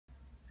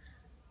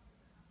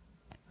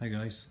Hi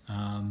guys,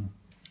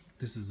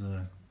 this is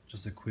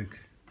just a quick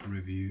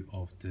review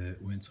of the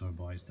wind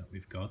turbines that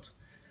we've got.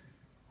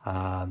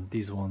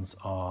 These ones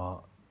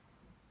are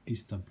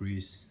Ista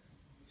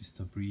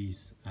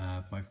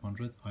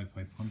 500,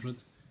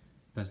 i500.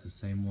 That's the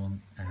same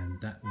one, and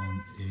that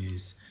one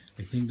is,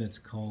 I think that's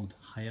called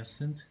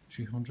Hyacinth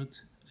 300,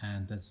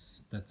 and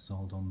that's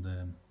sold on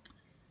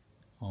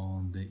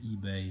the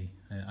eBay.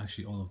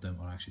 Actually, all of them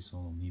are actually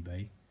sold on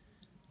eBay.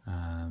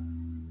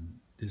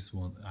 This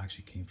one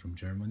actually came from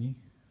Germany.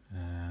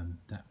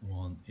 That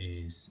one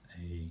is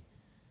a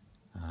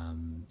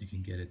you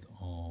can get it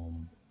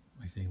on,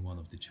 I think, one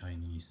of the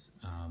Chinese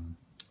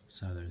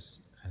sellers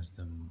has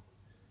them.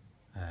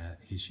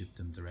 He shipped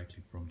them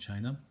directly from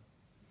China.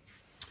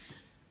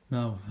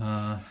 Now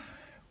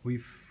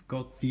we've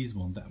got these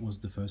one. That was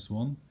the first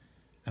one,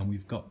 and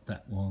we've got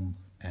that one.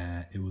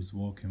 It was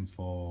working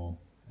for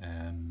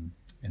in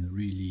a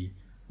really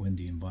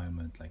windy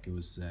environment. Like it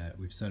was,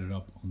 we've set it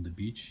up on the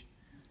beach.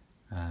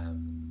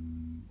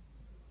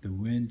 The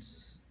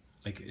winds,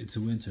 like it's a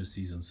winter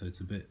season, so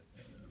it's a bit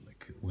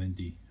like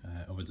windy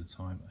over the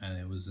time, and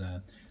it was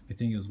I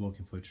think it was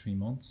working for 3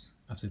 months.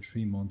 After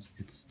 3 months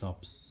it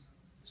stops,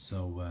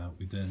 so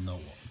we didn't know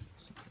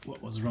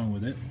what was wrong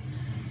with it.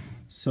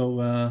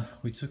 So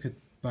we took it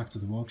back to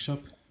the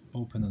workshop,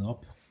 opened it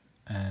up,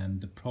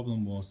 and the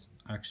problem was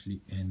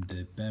actually in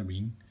the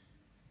bearing.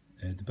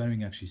 The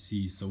bearing actually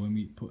seized, so when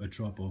we put a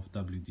drop of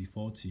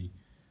WD-40,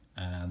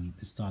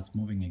 it starts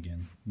moving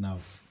again. Now,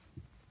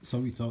 so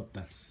we thought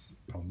that's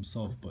problem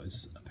solved, but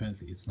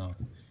apparently it's not.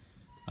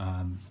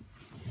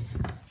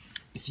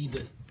 You see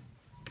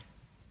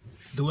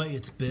the way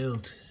it's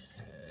built,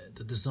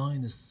 the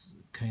design is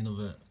kind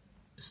of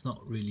it's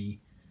not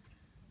really.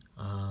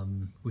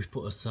 We've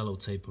put a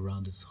sellotape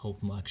around it,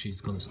 hoping actually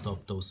it's going to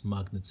stop those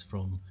magnets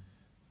from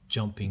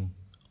jumping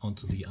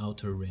onto the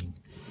outer ring,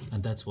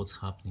 and that's what's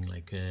happening.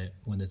 Like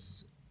when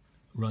it's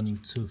running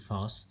too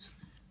fast,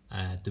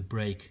 the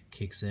brake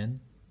kicks in,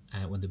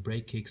 and when the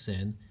brake kicks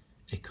in,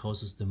 it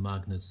causes the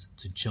magnets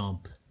to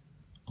jump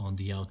on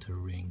the outer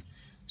ring.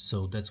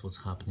 So that's what's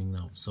happening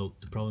now. So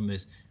the problem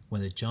is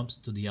when it jumps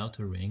to the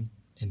outer ring,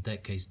 in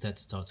that case that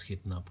starts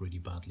hitting up really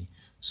badly.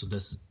 So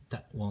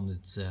that one,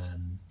 it's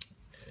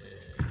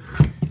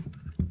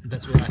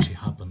that's what actually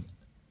happened,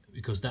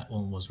 because that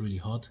one was really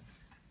hot.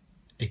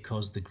 It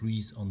caused the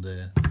grease on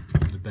the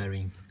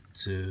bearing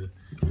to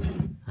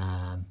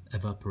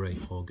evaporate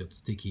or get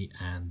sticky,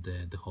 and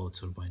the whole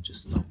turbine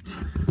just stopped.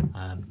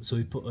 So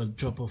we put a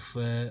drop of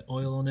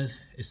oil on it,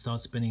 it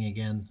starts spinning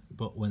again,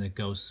 but when it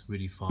goes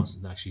really fast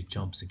it actually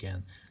jumps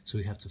again. So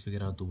we have to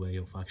figure out the way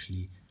of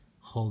actually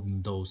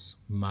holding those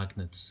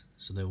magnets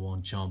so they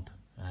won't jump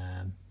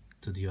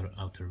to the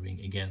outer ring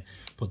again.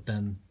 But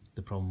then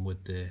the problem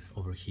with the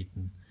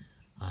overheating,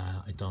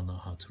 I don't know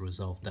how to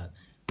resolve that.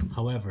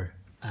 However,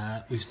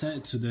 we've sent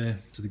it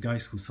to the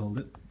guys who sold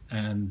it,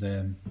 and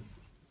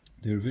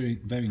they're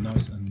very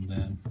nice.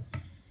 And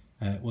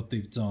what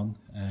they've done,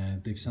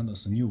 they've sent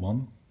us a new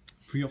one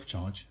free of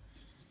charge,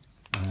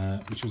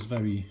 which was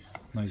very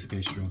nice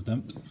gesture of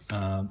them.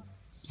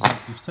 So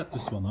we've set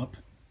this one up.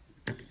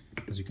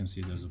 As you can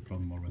see, there's a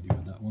problem already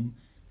with that one.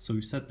 So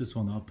we've set this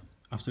one up.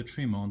 After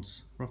 3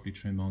 months, roughly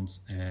 3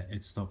 months,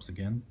 it stops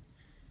again.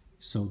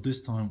 So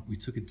this time we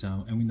took it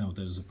down, and we know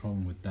there's a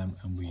problem with them,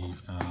 and we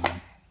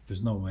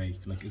there's no way,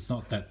 like it's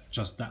not that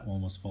just that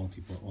one was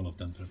faulty, but all of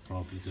them,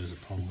 there's a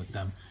problem with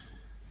them.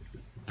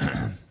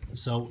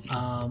 So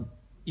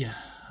yeah,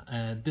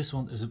 this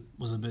one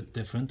was a bit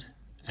different,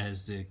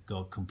 as it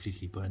got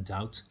completely burnt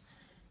out.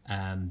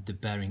 The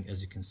bearing,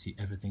 as you can see,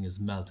 everything is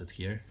melted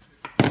here.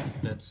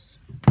 That's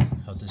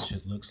how this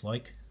shit looks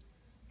like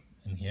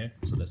in here.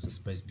 So that's the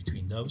space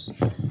between those.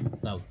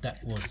 Now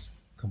that was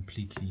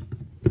completely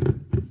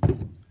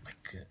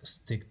like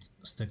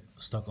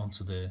stuck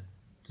onto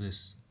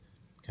this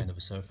kind of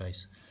a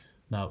surface.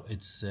 Now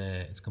it's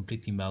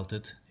completely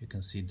melted. You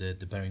can see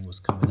the bearing was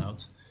coming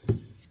out.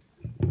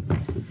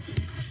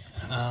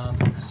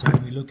 So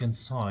when we look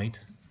inside,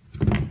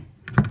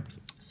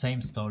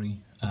 same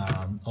story.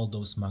 All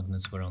those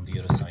magnets were on the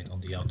other side, on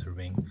the outer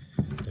ring.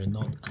 They're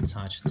not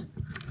attached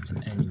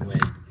in any way.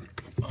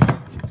 Oh,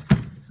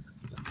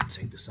 let me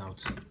take this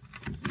out.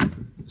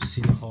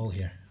 See the hole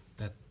here?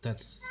 That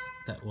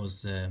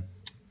was the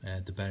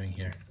bearing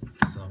here.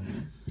 So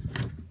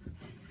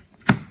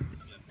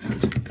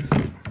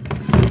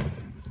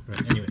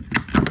right, anyway,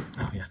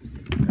 oh yeah,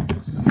 there it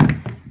goes.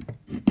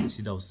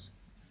 See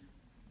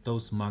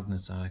those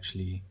magnets are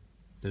actually,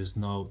 they're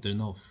not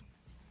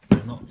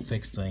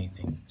fixed to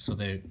anything, so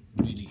they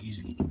really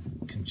easily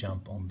can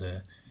jump on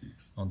the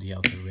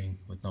outer ring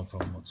with no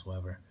problem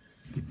whatsoever.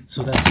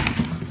 So that's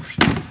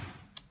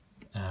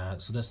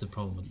the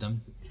problem with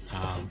them.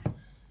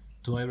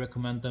 Do I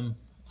recommend them?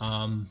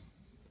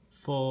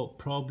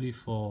 Probably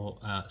for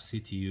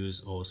city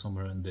use or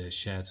somewhere in the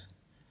shed.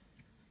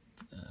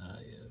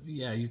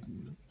 Yeah,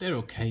 they're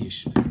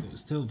okay-ish. They're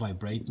still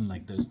vibrating.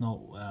 Like there's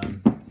no.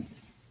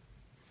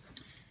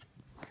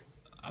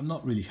 I'm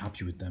not really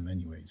happy with them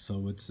anyway.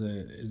 So it's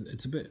a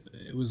bit,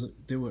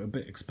 they were a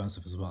bit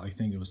expensive as well. I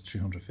think it was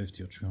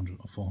 350 or 300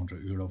 or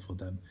 400 euro for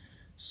them.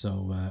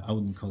 So I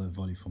wouldn't call it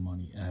value for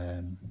money.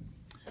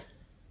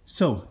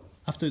 So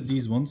after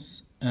these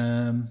ones,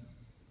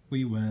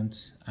 we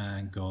went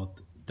and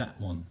got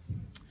that one,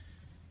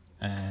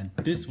 and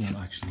this one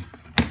actually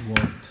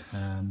worked.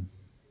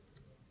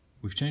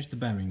 We've changed the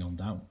bearing on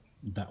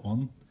that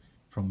one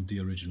from the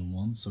original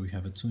one, so we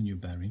have two new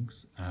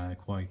bearings,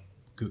 quite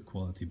good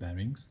quality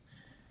bearings.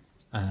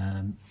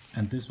 And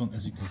this one,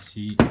 as you can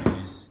see,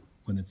 is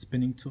when it's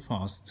spinning too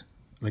fast,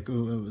 like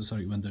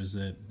when there's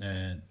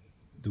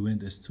the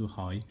wind is too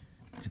high,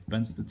 it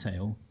bends the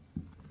tail,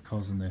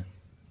 causing it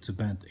to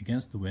bend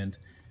against the wind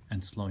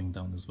and slowing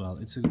down as well.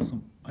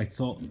 I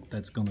thought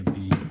that's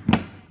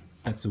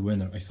a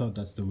winner. I thought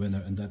that's the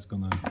winner, and that's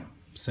gonna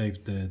save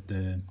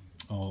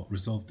or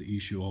resolve the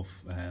issue of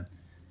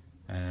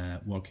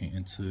working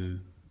into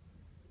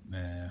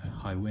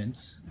high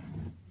winds,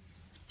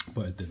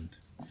 but it didn't.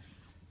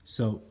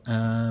 So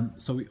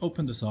so we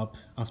opened this up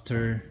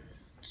after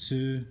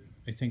 3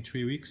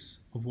 weeks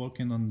of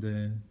working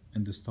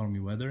in the stormy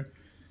weather.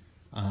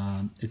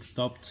 It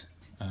stopped,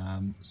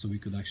 so we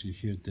could actually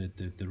hear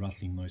the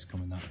rattling noise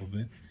coming out of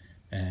it,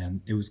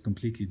 and it was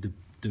completely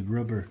the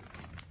rubber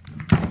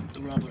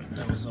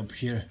that was up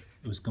here,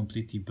 it was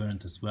completely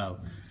burnt as well.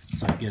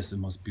 So I guess it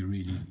must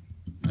be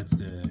that's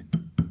the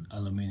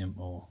aluminium,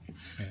 or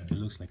it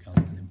looks like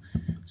aluminium.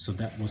 So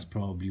that was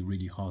probably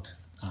really hot.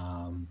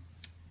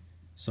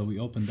 So we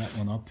opened that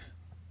one up,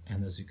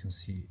 and as you can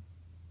see,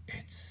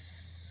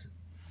 it's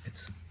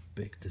a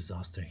big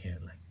disaster here.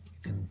 Like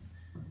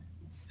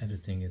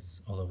everything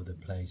is all over the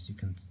place.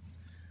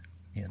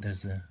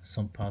 There's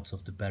some parts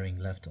of the bearing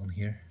left on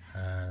here,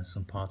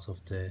 some parts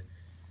of the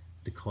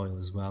coil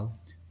as well.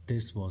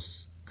 This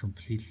was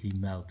completely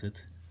melted.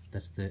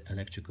 That's the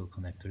electrical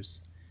connectors.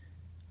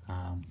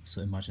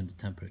 So imagine the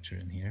temperature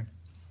in here.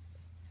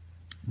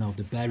 Now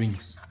the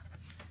bearings,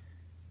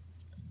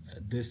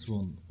 this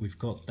one, we've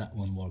got that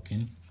one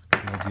working,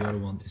 while the other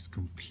one is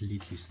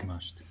completely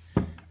smashed.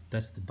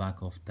 That's the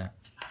back of that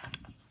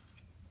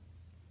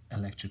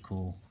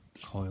electrical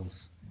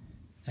coils.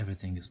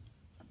 Everything is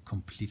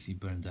completely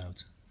burned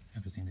out.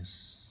 Everything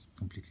is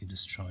completely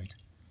destroyed.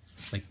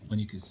 Like when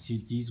you can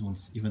see these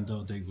ones, even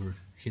though they were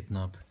hit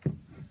up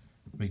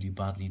really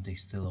badly, they're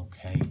still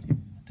okay.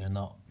 They're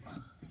not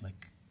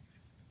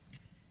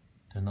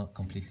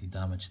completely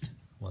damaged.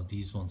 While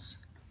these ones,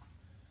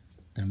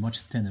 they're much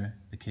thinner.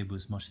 The cable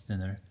is much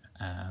thinner.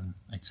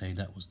 I'd say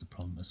that was the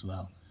problem as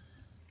well.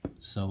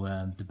 So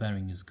the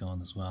bearing is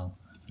gone as well,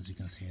 as you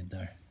can see it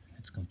there.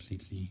 It's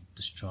completely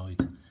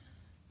destroyed.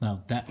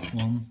 Now that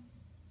one,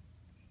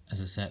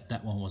 as I said,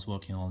 that one was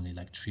working only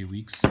like 3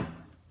 weeks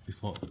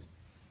before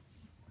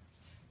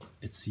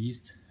it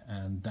ceased,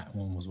 and that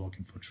one was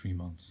working for 3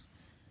 months.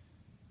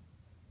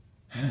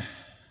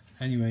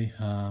 Anyway,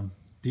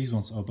 these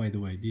ones, oh by the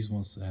way, these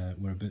ones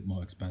were a bit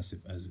more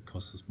expensive, as it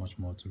costs us much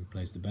more to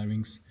replace the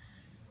bearings.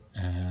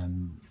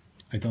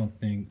 I don't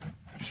think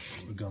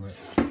we're gonna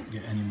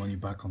get any money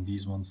back on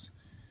these ones.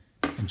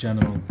 In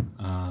general,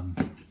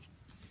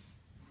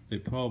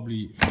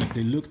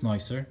 they look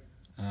nicer.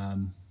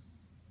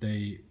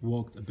 They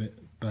worked a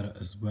bit better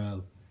as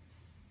well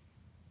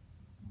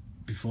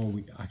before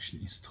we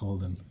actually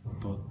installed them,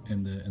 but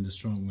in the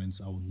strong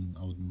winds, I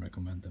wouldn't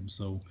recommend them.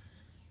 So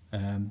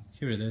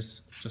here it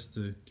is, just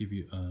to give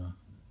you a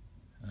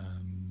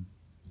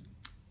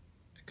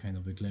kind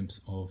of a glimpse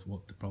of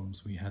what the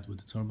problems we had with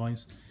the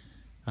turbines.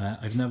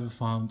 I've never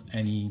found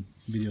any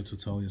video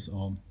tutorials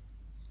or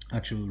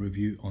actual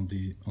review on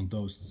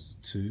those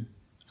two,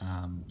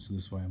 so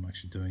that's why I'm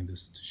actually doing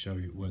this, to show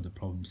you where the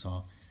problems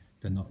are.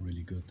 They're not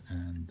really good,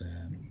 and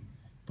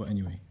but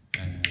anyway,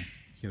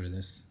 here it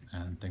is,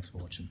 and thanks for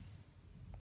watching.